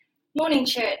Morning,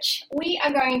 church. We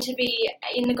are going to be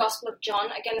in the Gospel of John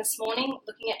again this morning,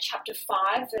 looking at chapter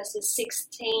 5, verses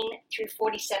 16 through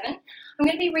 47. I'm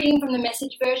going to be reading from the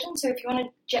Message version, so if you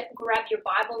want to grab your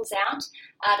Bibles out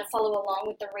to follow along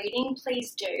with the reading,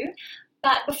 please do.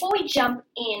 But before we jump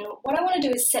in, what I want to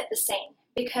do is set the scene,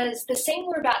 because the scene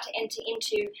we're about to enter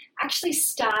into actually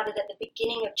started at the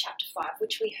beginning of chapter 5,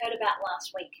 which we heard about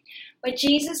last week, where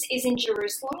Jesus is in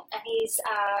Jerusalem and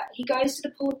he goes to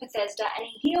the pool of Bethesda and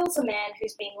he heals a man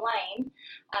who's been lame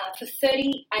for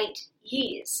 38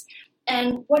 years.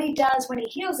 And what he does when he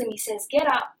heals him, he says, "Get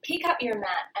up, pick up your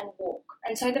mat and walk."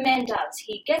 And so the man does.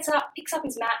 He gets up, picks up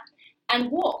his mat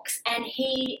and walks. And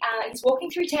he's walking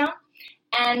through town,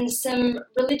 and some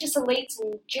religious elites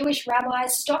and Jewish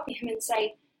rabbis stop him and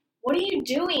say, "What are you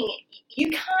doing? You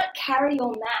can't carry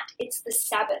your mat. It's the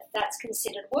Sabbath. That's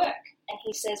considered work." And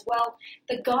he says, "Well,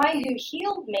 the guy who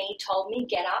healed me told me,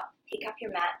 get up, pick up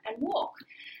your mat and walk."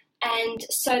 And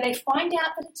so they find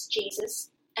out that it's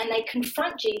Jesus, and they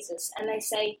confront Jesus and they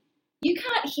say, "You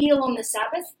can't heal on the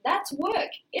Sabbath. That's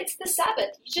work. It's the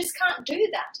Sabbath. You just can't do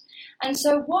that." And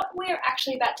so what we're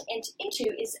actually about to enter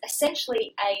into is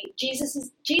essentially Jesus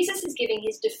is giving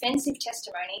his defensive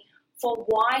testimony for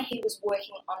why he was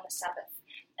working on the Sabbath.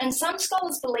 And some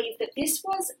scholars believe that this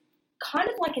was kind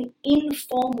of like an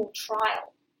informal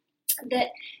trial,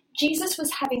 that Jesus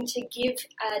was having to give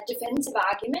a defensive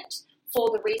argument for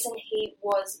the reason he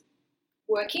was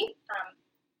working.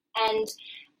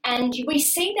 And we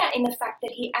see that in the fact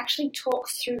that he actually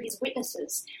talks through his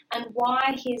witnesses and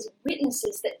why his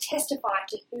witnesses that testify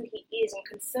to who he is and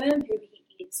confirm who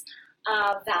he is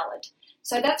are valid.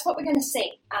 So that's what we're going to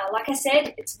see. Like I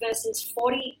said, it's verses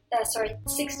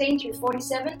 16 through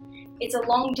 47. It's a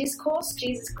long discourse.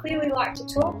 Jesus clearly liked to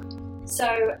talk.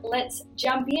 So let's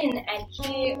jump in and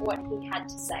hear what he had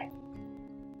to say.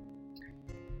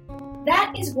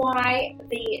 That is why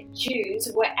the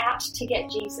Jews were out to get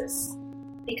Jesus,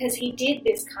 because he did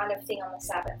this kind of thing on the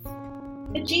Sabbath.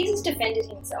 But Jesus defended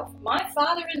himself. "My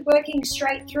Father is working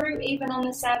straight through even on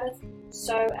the Sabbath,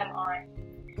 so am I."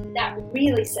 That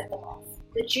really set them off.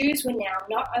 The Jews were now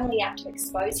not only out to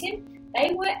expose him,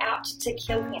 they were out to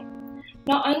kill him.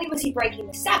 Not only was he breaking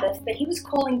the Sabbath, but he was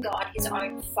calling God his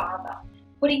own Father,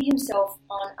 putting himself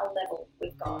on a level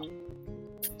with God.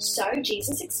 So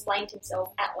Jesus explained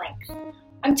himself at length.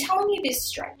 "I'm telling you this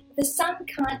straight. The Son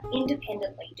can't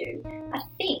independently do a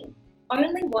thing,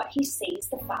 only what he sees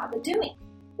the Father doing.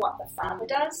 What the Father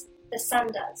does, the Son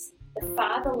does. The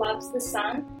Father loves the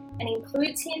Son and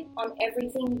includes him on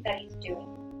everything that he's doing.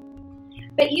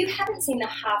 But you haven't seen the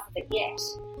half of it yet.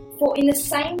 For in the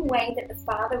same way that the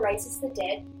Father raises the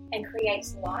dead and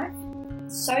creates life,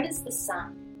 so does the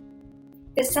Son.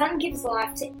 The Son gives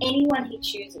life to anyone he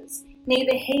chooses.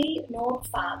 Neither he nor the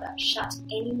Father shut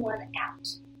anyone out.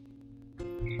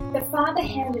 The Father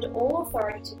handed all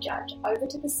authority to judge over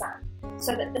to the Son,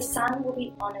 so that the Son will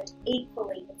be honoured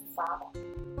equally with the Father.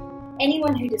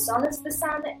 Anyone who dishonours the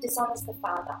Son dishonours the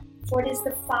Father, for it is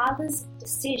the Father's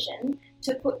decision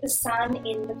to put the Son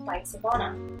in the place of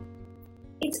honour.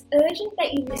 It's urgent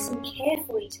that you listen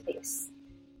carefully to this.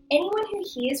 Anyone who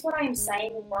hears what I am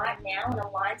saying right now and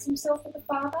aligns himself with the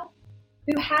Father,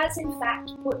 who has in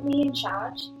fact put me in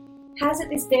charge, has at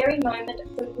this very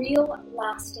moment the real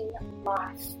lasting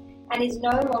life and is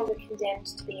no longer condemned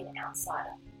to be an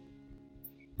outsider.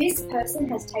 This person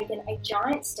has taken a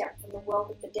giant step from the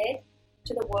world of the dead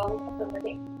to the world of the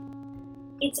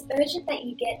living. It's urgent that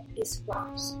you get this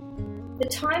right. The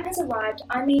time has arrived,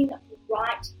 I mean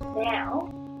right now,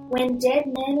 when dead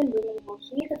men and women will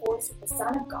hear the voice of the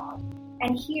Son of God,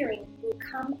 and hearing will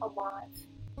come alive.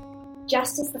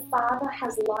 Just as the Father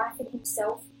has life in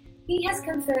himself, he has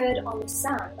conferred on the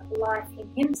Son life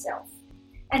in himself,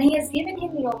 and he has given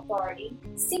him the authority,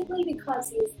 simply because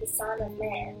he is the Son of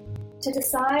Man, to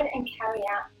decide and carry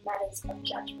out matters of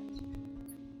judgment.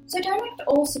 So don't act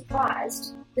all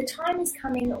surprised. The time is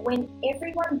coming when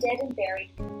everyone dead and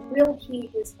buried will hear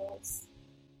his voice.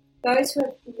 Those who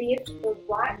have lived the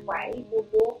right way will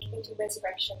walk into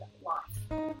resurrection life,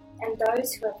 and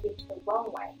those who have lived the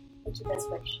wrong way into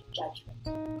resurrection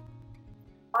judgment.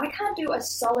 I can't do a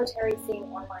solitary thing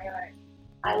on my own.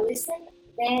 I listen,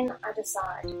 then I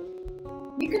decide.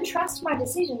 You can trust my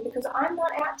decision because I'm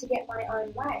not out to get my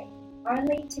own way,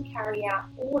 only to carry out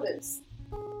orders.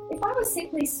 If I was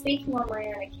simply speaking on my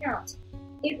own account,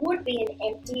 it would be an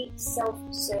empty,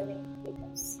 self-serving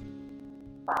witness.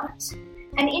 But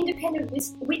an independent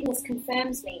witness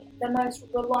confirms me, the most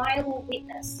reliable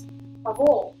witness of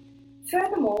all.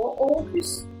 Furthermore,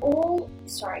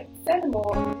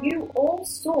 you all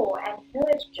saw and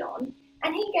heard John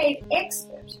And he gave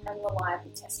expert and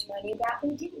reliable testimony about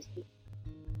me, didn't he?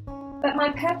 But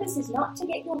my purpose is not to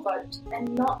get your vote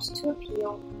and not to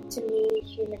appeal to mere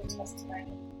human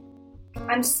testimony.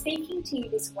 I'm speaking to you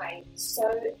this way so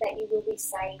that you will be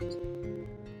saved.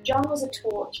 John was a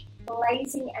torch,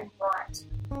 blazing and bright,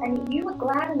 and you were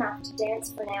glad enough to dance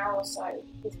for an hour or so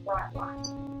with bright light.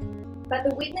 But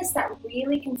the witness that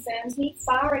really confirms me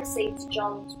far exceeds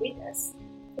John's witness.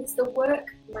 It's the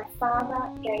work my Father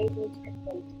gave me to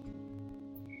complete.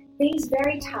 These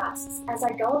very tasks, as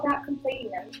I go about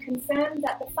completing them, confirm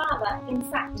that the Father, in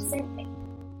fact, sent me.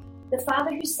 The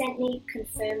Father who sent me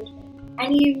confirmed me.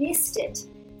 And you missed it.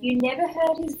 You never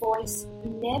heard his voice,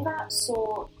 you never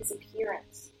saw his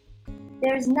appearance.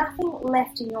 There is nothing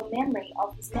left in your memory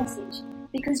of his message,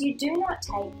 because you do not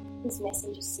take his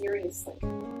messengers seriously.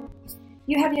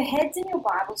 You have your heads in your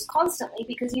Bibles constantly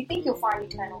because you think you'll find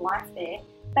eternal life there,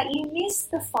 but you miss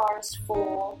the forest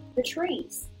for the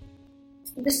trees.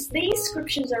 These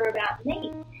scriptures are about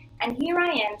me, and here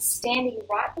I am standing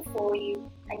right before you,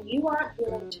 and you aren't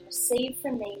willing to receive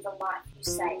from me the life you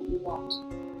say you want.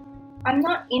 I'm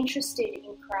not interested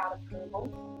in crowd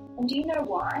approval, and do you know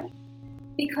why?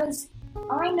 Because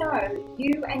I know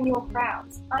you and your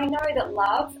crowds. I know that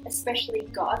love, especially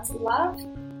God's love,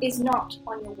 is not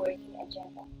on your working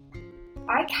agenda.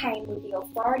 I came with the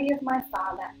authority of my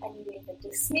Father, and you either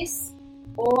dismiss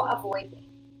or avoid me.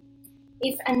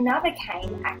 If another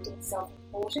came acting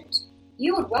self-important,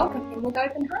 you would welcome him with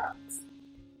open hearts.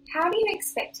 How do you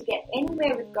expect to get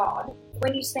anywhere with God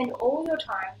when you spend all your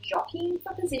time jockeying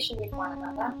for position with one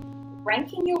another,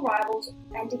 ranking your rivals,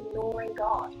 and ignoring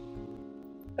God?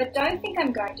 But don't think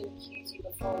I'm going to accuse you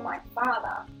before my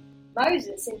Father.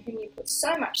 Moses, in whom you put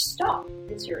so much stock,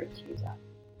 is your accuser.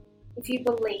 If you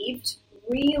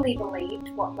really believed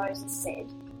what Moses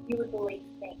said, you would believe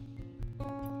me.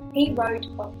 He wrote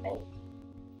of me.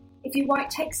 If you won't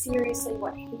take seriously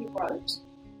what he wrote,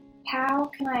 how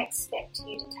can I expect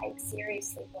you to take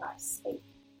seriously what I speak?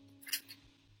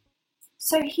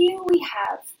 So here we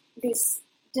have this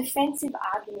defensive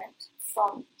argument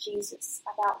from Jesus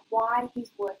about why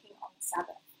he's working on the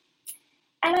Sabbath.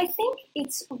 And I think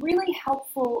it's really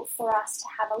helpful for us to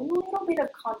have a little bit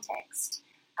of context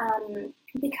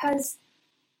because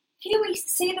here we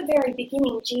see at the very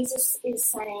beginning, Jesus is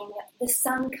saying the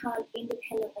Son can't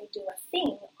independently do a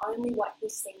thing, only what he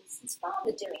sees his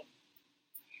Father doing.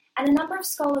 And a number of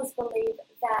scholars believe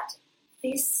that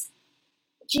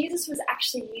Jesus was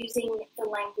actually using the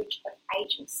language of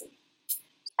agency.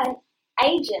 An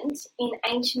agent in the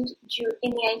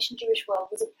ancient Jewish world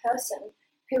was a person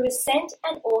who was sent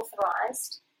and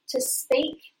authorized to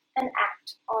speak and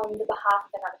act on the behalf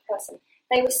of another person.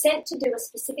 They were sent to do a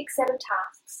specific set of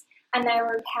tasks, and they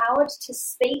were empowered to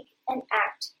speak and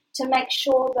act to make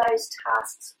sure those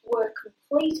tasks were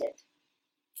completed.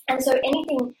 And so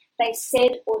anything they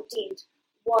said or did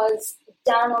was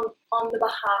done on the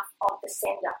behalf of the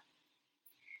sender.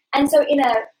 And so in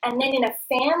a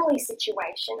family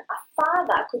situation, a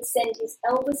father could send his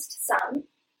eldest son,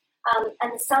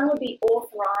 and the son would be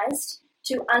authorized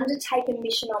to undertake a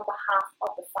mission on behalf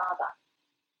of the father.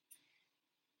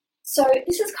 So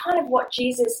this is kind of what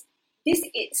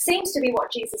it seems to be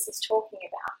what Jesus is talking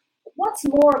about. What's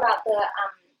more about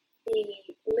the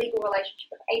legal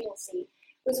relationship of agency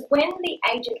was when the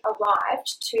agent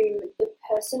arrived to the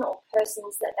person or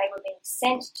persons that they were being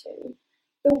sent to,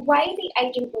 the way the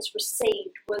agent was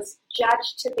received was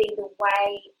judged to be the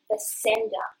way the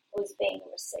sender was being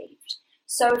received.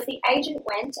 So if the agent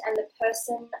went and the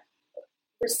person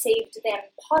received them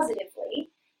positively,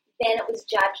 then it was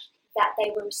judged that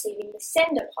they were receiving the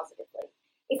sender positively.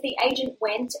 If the agent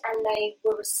went and they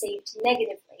were received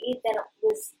negatively, then it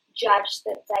was judged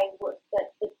that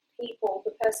the people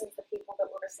that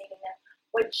were receiving them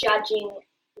were judging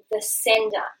the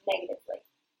sender negatively.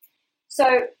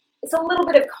 So it's a little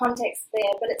bit of context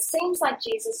there, but it seems like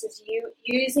Jesus is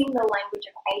using the language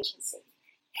of agency.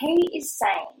 He is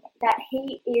saying that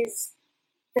he is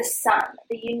the Son,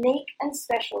 the unique and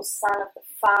special Son of the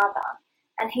Father,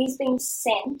 and he's been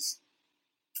sent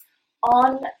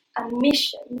on a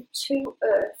mission to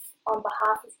earth on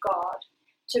behalf of God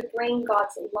to bring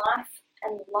God's life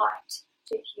and light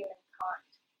to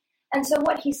humankind. And so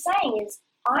what he's saying is,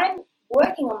 I'm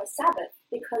working on the Sabbath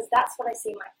because that's what I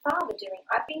see my Father doing.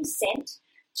 I've been sent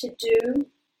to do,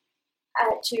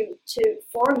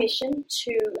 for a mission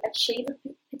to achieve a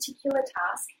particular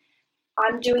task.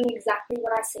 I'm doing exactly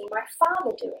what I see my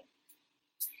Father doing.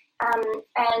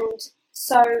 And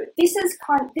so this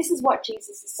is what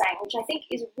Jesus is saying, which I think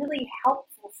is really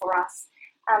helpful for us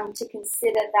to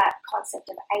consider that concept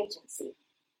of agency.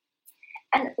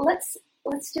 And let's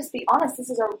let's just be honest, this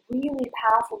is a really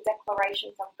powerful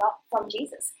declaration from God, from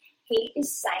Jesus. He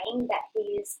is saying that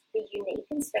he is the unique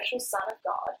and special Son of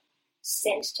God,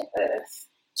 sent to earth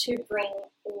to bring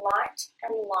light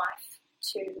and life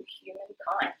to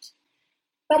humankind.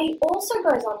 But he also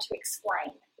goes on to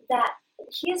explain that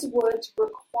his words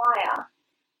require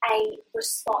a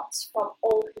response from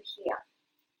all who hear.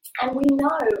 And we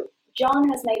know John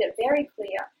has made it very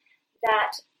clear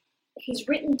that he's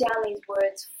written down these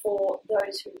words for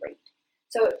those who read.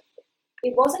 So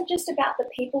it wasn't just about the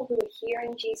people who were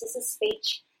hearing Jesus'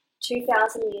 speech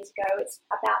 2,000 years ago. It's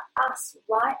about us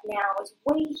right now as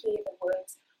we hear the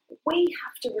words. We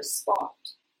have to respond.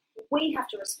 We have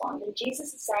to respond. And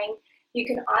Jesus is saying you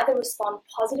can either respond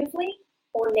positively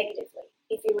or negatively.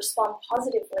 If you respond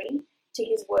positively to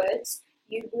his words,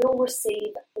 you will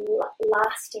receive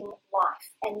lasting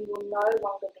life and you will no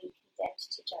longer be condemned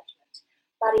to judgment.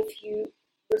 But if you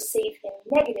receive him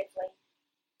negatively,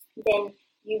 then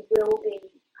you will be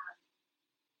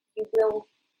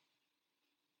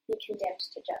condemned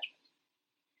to judgment.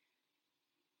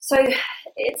 So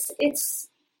it's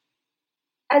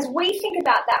as we think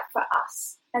about that for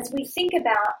us, as we think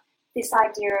about this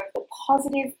idea of the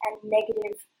positive and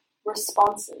negative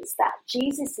responses that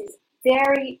Jesus is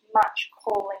very much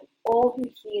calling all who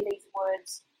hear these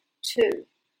words to,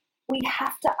 we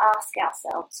have to ask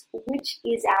ourselves, which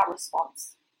is our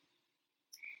response?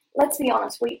 Let's be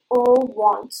honest, we all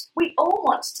want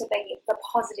to be the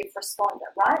positive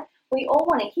responder, right? We all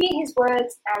want to hear his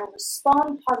words and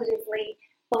respond positively,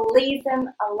 believe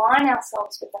them, align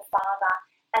ourselves with the Father,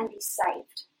 and be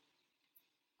saved.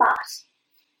 But,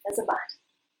 there's a but.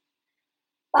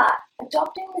 But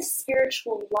adopting the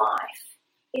spiritual life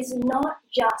is not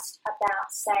just about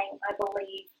saying, I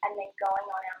believe, and then going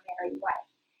on our merry way.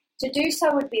 To do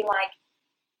so would be like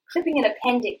clipping an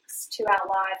appendix to our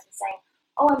lives and saying,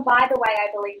 oh, and by the way,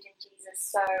 I believed in Jesus,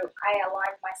 so I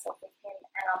aligned myself with him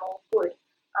and I'm all good.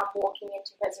 I'm walking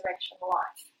into resurrection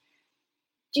life.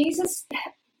 Jesus,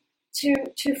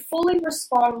 to fully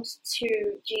respond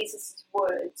to Jesus'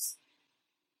 words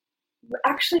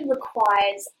actually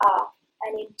requires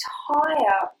an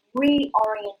entire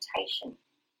reorientation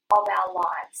of our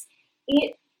lives.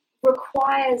 It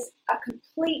requires a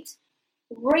complete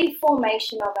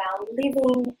reformation of our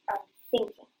living and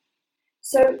thinking.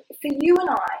 So for you and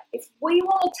I, if we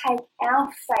want to take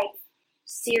our faith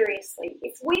seriously,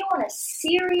 if we want to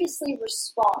seriously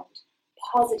respond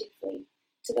positively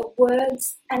to the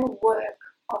words and work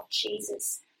of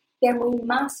Jesus, then we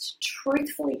must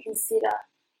truthfully consider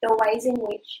the ways in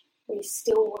which we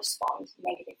still respond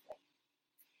negatively.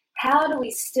 How do we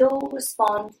still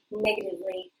respond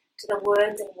negatively to the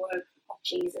words and work of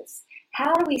Jesus?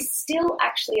 How do we still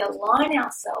actually align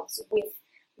ourselves with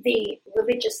the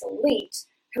religious elite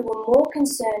who were more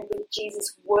concerned with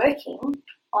Jesus working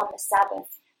on the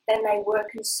Sabbath than they were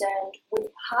concerned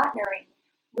with partnering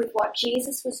with what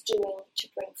Jesus was doing to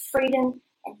bring freedom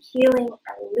and healing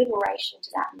and liberation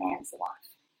to that man's life?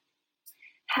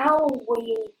 How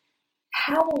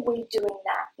are we doing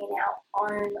that in our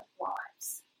own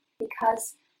lives?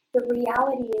 Because the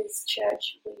reality is,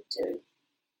 church, we do.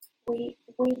 We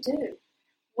do.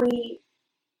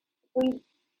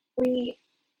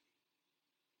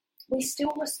 We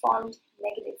still respond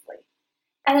negatively.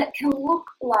 And it can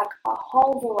look like a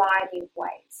whole variety of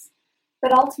ways.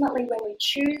 But ultimately, when we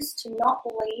choose to not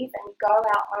believe and go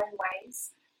our own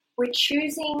ways, we're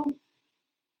choosing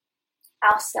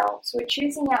ourselves, we're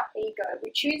choosing our ego,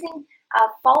 we're choosing our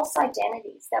false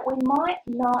identities that we might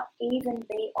not even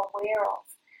be aware of.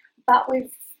 But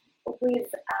we've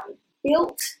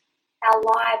built our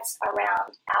lives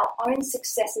around our own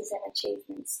successes and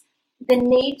achievements, the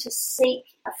need to seek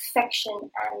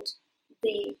affection and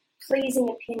the pleasing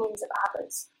opinions of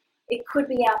others. It could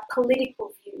be our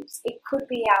political views. It could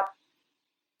be our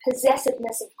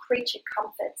possessiveness of creature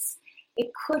comforts.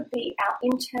 It could be our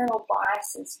internal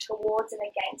biases towards and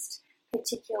against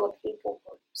particular people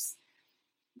groups.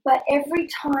 But every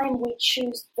time we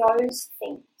choose those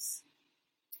things,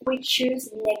 we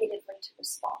choose negatively to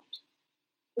respond.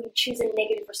 We choose a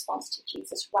negative response to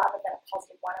Jesus rather than a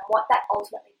positive one. And what that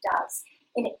ultimately does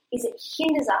is it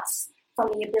hinders us from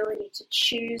the ability to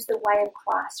choose the way of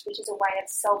Christ, which is a way of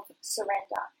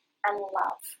self-surrender and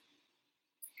love.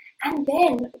 And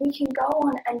then we can go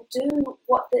on and do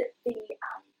what the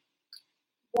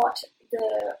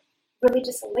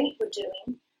religious elite were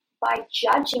doing by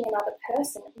judging another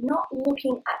person, not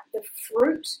looking at the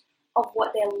fruit of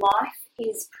what their life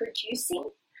is producing,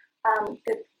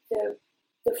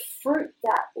 the fruit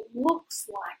that looks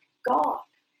like God,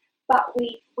 but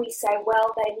we say,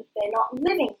 well, they're not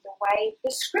living the way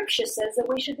the scripture says that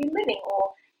we should be living,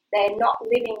 or they're not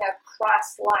living a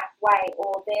Christ-like way,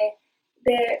 or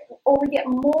we get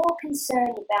more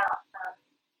concerned about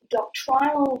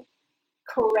doctrinal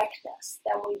correctness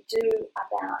than we do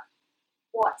about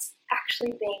what's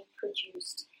actually being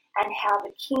produced and how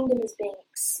the kingdom is being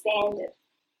expanded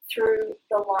through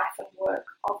the life and work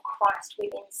of Christ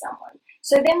within someone.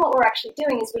 So then what we're actually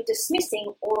doing is we're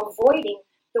dismissing or avoiding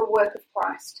the work of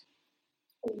Christ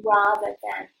rather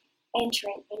than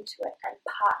entering into it and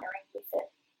partnering with it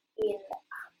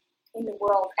in the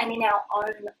world and in our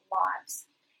own lives.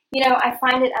 You know, I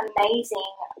find it amazing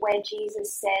where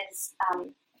Jesus says,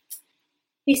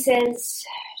 he says,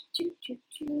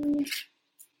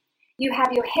 you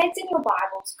have your heads in your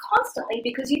Bibles constantly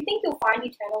because you think you'll find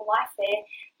eternal life there,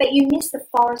 but you miss the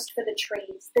forest for the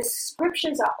trees. The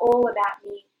scriptures are all about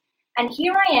me. And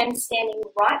here I am standing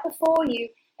right before you,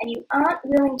 and you aren't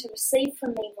willing to receive from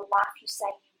me the life you say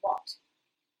you want.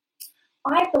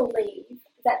 I believe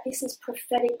that this is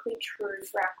prophetically true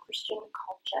for our Christian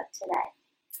culture today.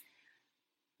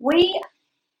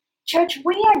 Church,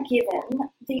 we are given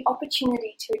the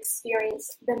opportunity to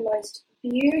experience the most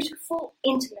beautiful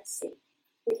intimacy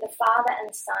with the Father and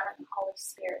the Son and the Holy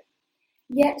Spirit.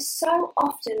 Yet so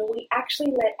often we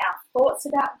actually let our thoughts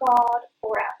about God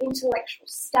or our intellectual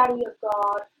study of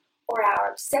God or our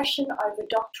obsession over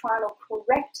doctrinal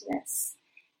correctness,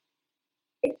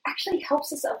 it actually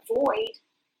helps us avoid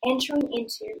entering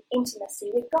into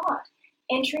intimacy with God,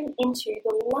 entering into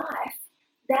the life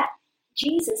that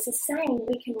Jesus is saying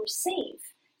we can receive.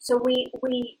 So we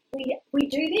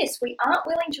do this. We aren't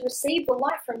willing to receive the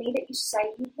life from me that you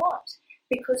say you want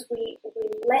because we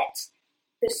let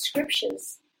the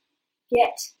scriptures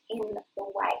get in the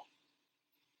way.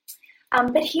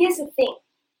 But here's the thing.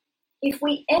 If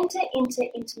we enter into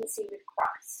intimacy with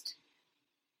Christ,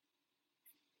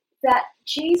 that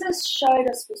Jesus showed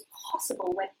us was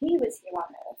possible when he was here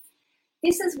on earth,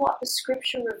 this is what the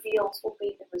scripture reveals will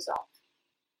be the result.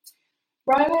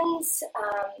 Romans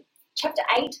chapter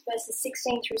 8, verses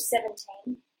 16 through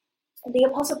 17, the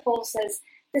Apostle Paul says,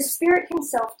 the Spirit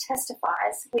himself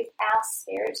testifies with our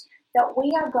spirit that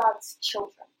we are God's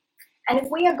children. And if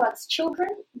we are God's children,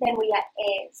 then we are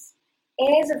heirs,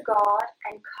 heirs of God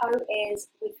and co-heirs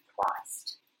with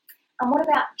Christ. And what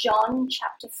about John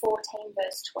chapter 14,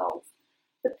 verse 12?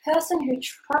 The person who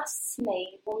trusts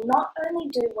me will not only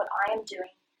do what I am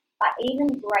doing, but even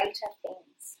greater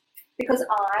things. Because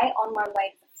I, on my way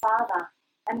to the Father,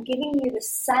 am giving you the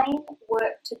same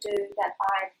work to do that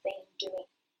I've been doing.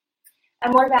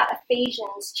 And what about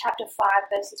Ephesians chapter 5,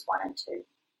 verses 1 and 2?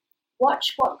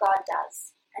 Watch what God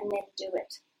does and then do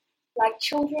it. Like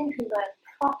children who learn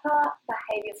proper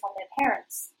behavior from their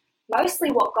parents.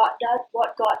 Mostly what God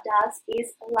does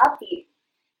is love you.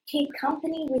 Keep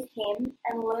company with him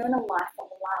and learn a life of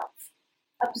love.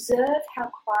 Observe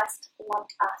how Christ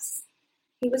loved us.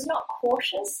 He was not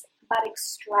cautious, but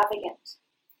extravagant.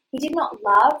 He did not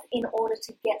love in order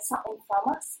to get something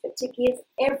from us, but to give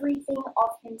everything of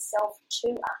himself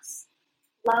to us.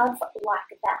 Love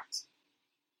like that.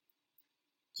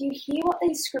 Do you hear what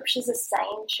these scriptures are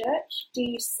saying, church? Do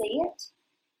you see it?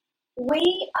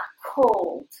 We are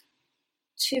called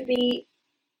to be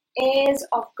heirs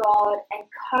of God and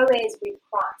co-heirs with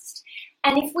Christ.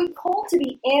 And if we're called to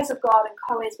be heirs of God and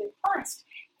co-heirs with Christ,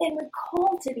 then we're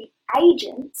called to be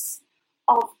agents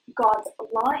of God's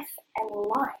life and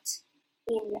light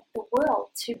in the world,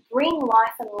 to bring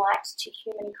life and light to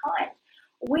humankind.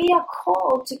 We are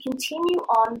called to continue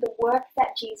on the work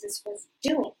that Jesus was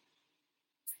doing.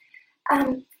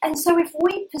 And so if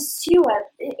we pursue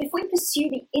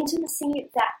the intimacy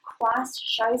that Christ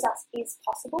shows us is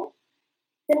possible,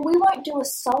 then we won't do a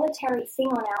solitary thing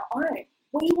on our own.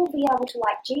 We will be able to,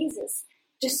 like Jesus,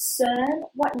 discern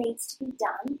what needs to be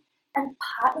done and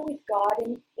partner with God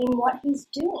in what he's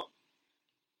doing.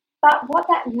 But what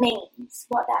that means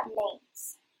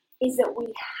is that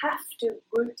we have to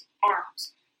root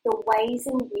out the ways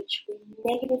in which we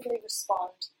negatively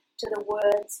respond to the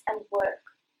words and work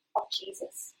of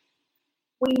Jesus.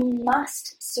 We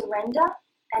must surrender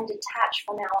and detach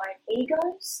from our own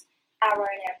egos, our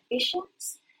own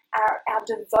ambitions, our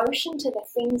devotion to the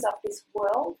things of this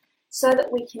world, so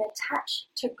that we can attach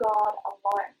to God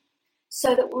alone,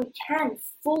 so that we can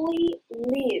fully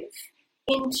live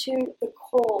into the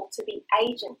call to be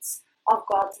agents of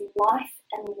God's life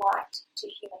and light to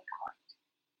humankind.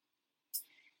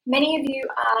 Many of you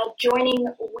are joining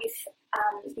with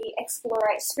the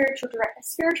Explorate spiritual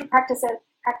practice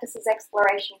Practices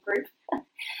Exploration group,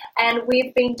 and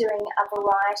we've been doing a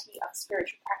variety of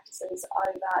spiritual practices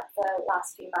over the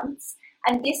last few months.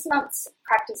 And this month's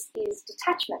practice is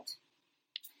detachment.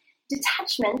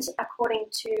 Detachment, according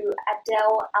to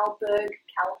Adele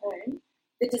Alberg-Calhoun,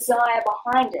 the desire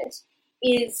behind it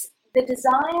is the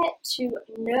desire to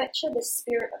nurture the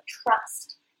spirit of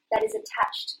trust that is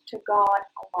attached to God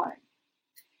alone.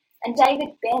 And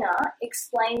David Benner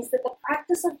explains that the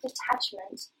practice of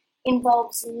detachment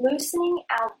involves loosening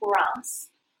our grasp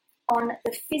on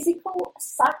the physical,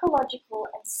 psychological,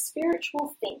 and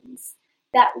spiritual things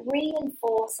that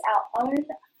reinforce our own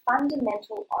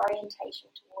fundamental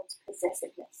orientation towards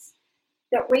possessiveness,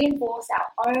 that reinforce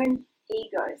our own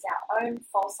egos, our own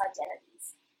false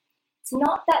identities. It's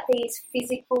not that these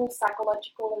physical,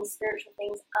 psychological, and spiritual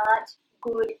things aren't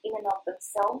good in and of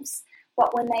themselves,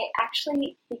 but when they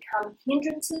actually become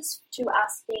hindrances to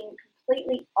us being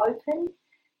completely open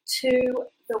to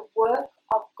the work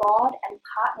of God and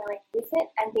partnering with it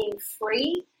and being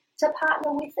free to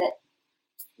partner with it,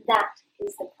 that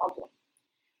is the problem.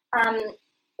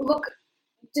 Look,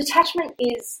 detachment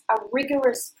is a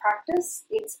rigorous practice.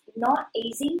 It's not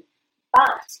easy,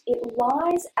 but it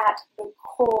lies at the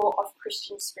core of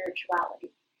Christian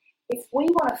spirituality. If we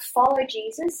want to follow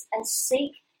Jesus and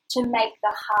seek to make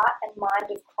the heart and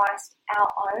mind of Christ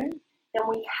our own, then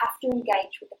we have to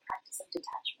engage with the practice of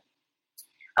detachment.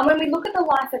 And when we look at the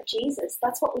life of Jesus,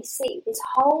 that's what we see. His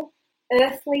whole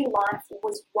earthly life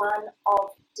was one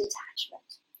of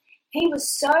detachment. He was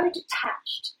so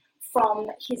detached from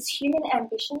his human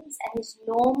ambitions and his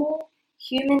normal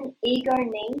human ego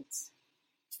needs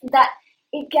that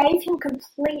it gave him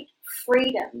complete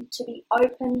freedom to be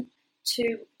open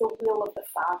to the will of the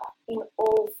Father in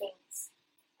all things.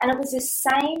 And it was this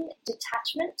same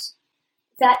detachment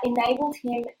that enabled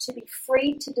him to be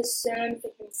free to discern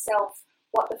for himself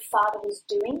what the Father was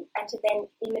doing and to then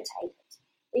imitate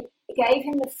it. It gave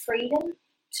him the freedom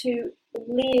to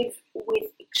live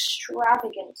with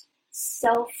extravagant,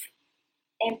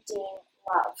 self-emptying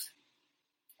love.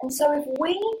 And so if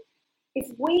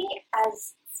we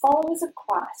as followers of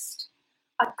Christ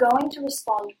are going to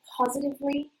respond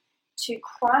positively to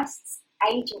Christ's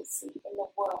agency in the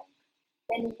world,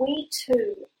 then we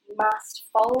too must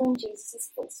follow in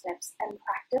Jesus' footsteps and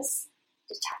practice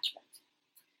detachment.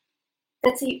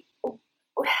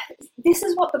 This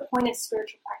is what the point of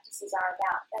spiritual practices are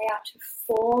about. They are to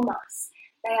form us.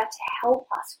 They are to help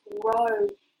us grow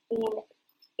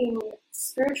in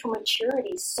spiritual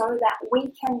maturity so that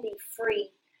we can be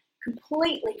free,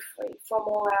 completely free from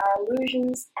all our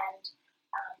illusions and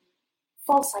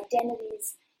false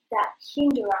identities that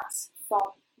hinder us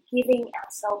from giving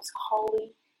ourselves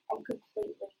wholly and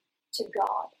completely to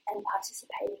God and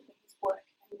participating in his work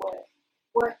and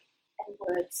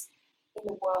words in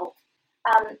the world.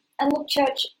 And look,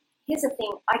 church, here's the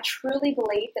thing. I truly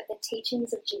believe that the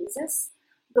teachings of Jesus,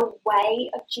 the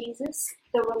way of Jesus,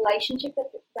 the relationship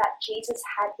that Jesus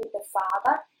had with the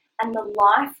Father, and the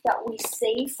life that we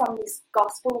see from this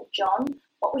Gospel of John,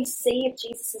 what we see of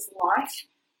Jesus' life,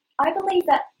 I believe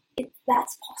that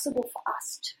that's possible for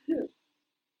us too.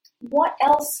 What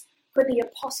else could the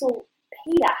Apostle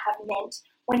Peter have meant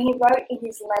when he wrote in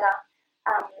his letter,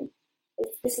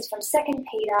 this is from 2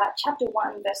 Peter chapter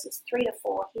 1, verses 3 to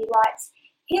 4, he writes,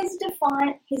 His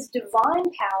divine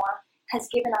power has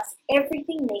given us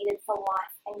everything needed for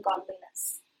life and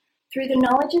godliness, through the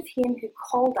knowledge of him who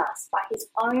called us by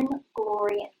his own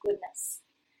glory and goodness.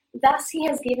 Thus he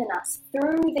has given us,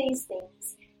 through these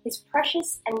things, his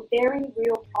precious and very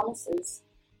real promises,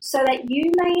 so that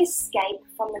you may escape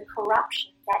from the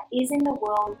corruption that is in the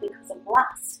world because of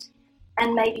lust,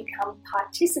 and may become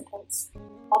participants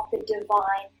of the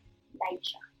divine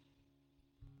nature.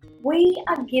 We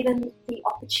are given the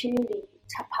opportunity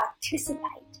to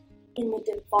participate in the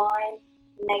divine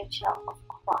nature of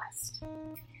Christ.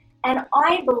 And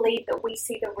I believe that we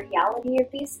see the reality of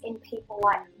this in people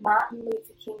like Martin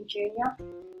Luther King Jr.,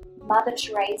 Mother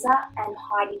Teresa, and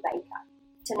Heidi Baker,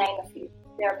 to name a few.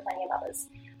 There are plenty of others.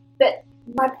 But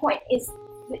my point is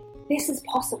that this is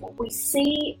possible. We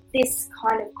see this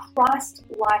kind of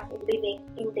Christ-like living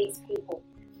in these people.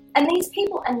 And these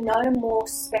people are no more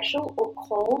special or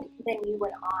called than you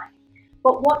and I.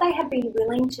 But what they have been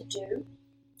willing to do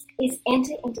is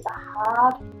enter into the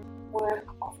hard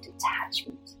work of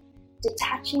detachment,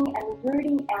 detaching and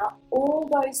rooting out all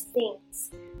those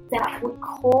things that would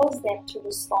cause them to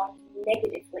respond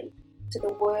negatively to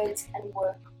the words and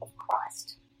work of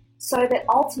Christ, so that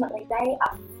ultimately they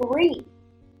are free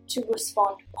to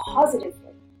respond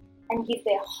positively and give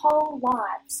their whole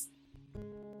lives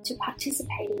to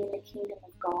participating in the kingdom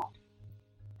of God.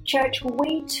 Church,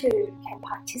 we too can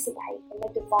participate in the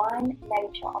divine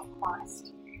nature of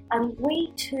Christ, and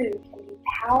we too can be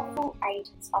powerful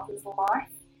agents of his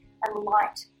life and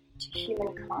light to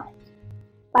humankind.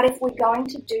 But if we're going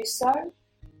to do so,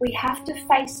 we have to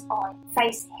face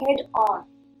head on,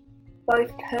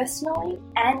 both personally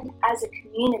and as a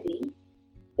community,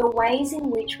 the ways in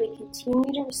which we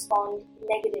continue to respond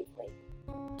negatively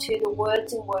to the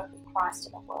words and work of Christ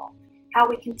in the world. How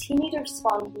we continue to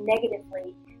respond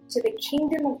negatively to the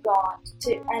kingdom of God,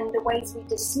 and the ways we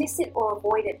dismiss it or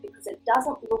avoid it because it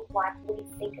doesn't look like we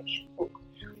think it should look.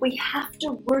 We have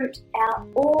to root out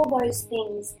all those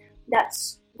things that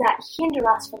hinder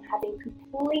us from having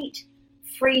complete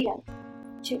freedom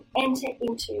to enter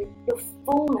into the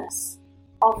fullness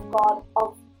of God,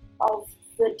 of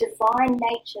the divine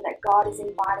nature that God is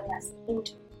inviting us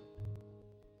into.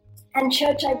 And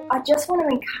church, I just want to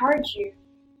encourage you.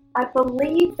 I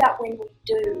believe that when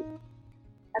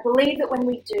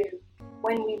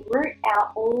we root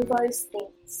out all those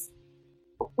things,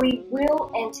 we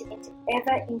will enter into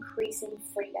ever-increasing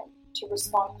freedom to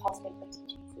respond positively to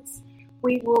Jesus.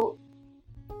 We will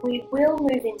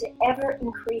move into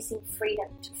ever-increasing freedom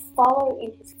to follow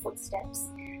in his footsteps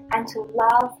and to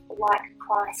love like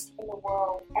Christ in the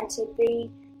world and to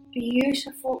be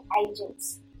beautiful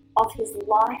agents of his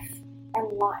life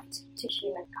and light to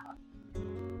humankind.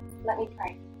 Let me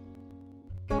pray.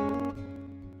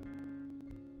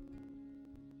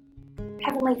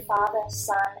 Heavenly Father,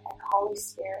 Son, and Holy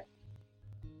Spirit,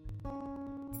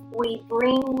 we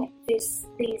bring these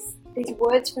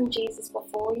words from Jesus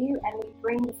before you, and we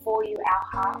bring before you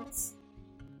our hearts.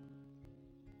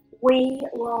 We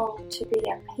long to be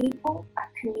a people, a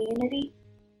community,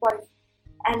 both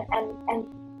and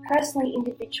personally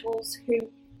individuals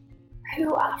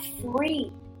who are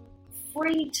free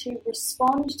to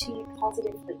respond to you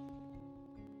positively,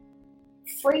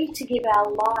 free to give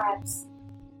our lives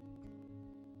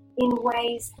in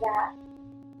ways that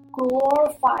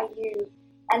glorify you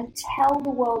and tell the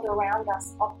world around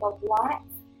us of the light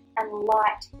and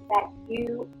light that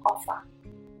you offer.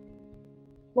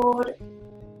 Lord,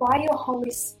 by your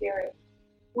Holy Spirit,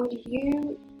 would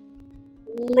you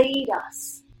lead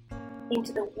us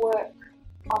into the work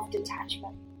of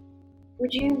detachment?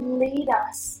 Would you lead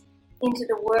us into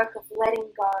the work of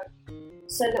letting go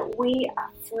so that we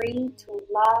are free to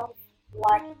love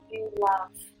like you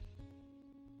love?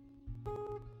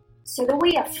 So that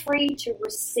we are free to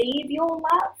receive your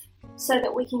love so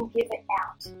that we can give it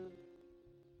out.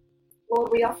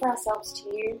 Lord, we offer ourselves to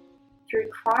you through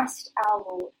Christ our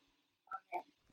Lord.